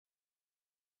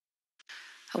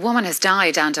A woman has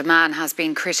died and a man has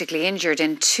been critically injured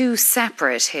in two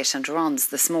separate hit and runs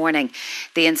this morning.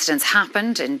 The incidents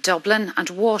happened in Dublin and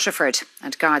Waterford,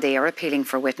 and Gardaí are appealing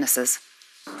for witnesses.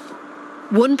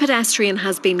 One pedestrian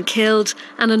has been killed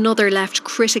and another left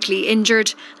critically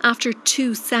injured after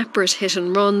two separate hit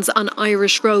and runs on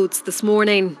Irish roads this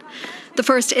morning. The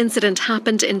first incident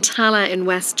happened in Tallaght in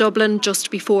West Dublin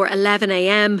just before 11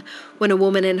 a.m. when a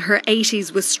woman in her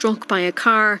 80s was struck by a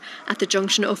car at the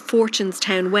junction of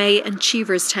Fortunestown Way and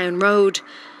Cheeverstown Road.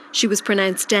 She was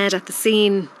pronounced dead at the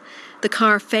scene. The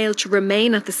car failed to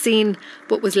remain at the scene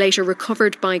but was later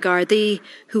recovered by Gardaí,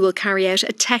 who will carry out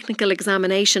a technical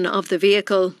examination of the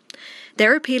vehicle.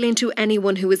 They're appealing to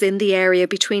anyone who was in the area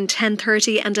between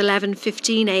 10:30 and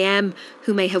 11:15 a.m.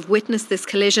 who may have witnessed this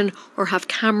collision or have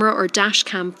camera or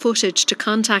dashcam footage to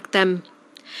contact them.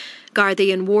 Gardaí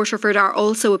in Waterford are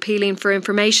also appealing for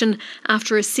information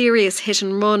after a serious hit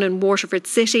and run in Waterford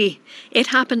City. It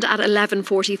happened at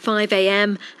 11:45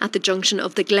 a.m. at the junction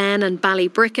of the Glen and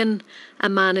Ballybricken. A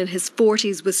man in his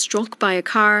 40s was struck by a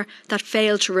car that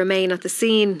failed to remain at the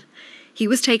scene. He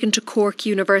was taken to Cork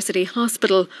University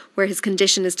Hospital, where his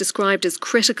condition is described as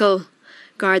critical.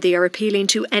 Gardaí are appealing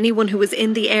to anyone who was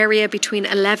in the area between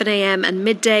 11 a.m. and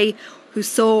midday who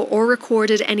saw or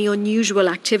recorded any unusual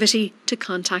activity to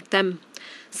contact them.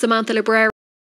 Samantha Librera.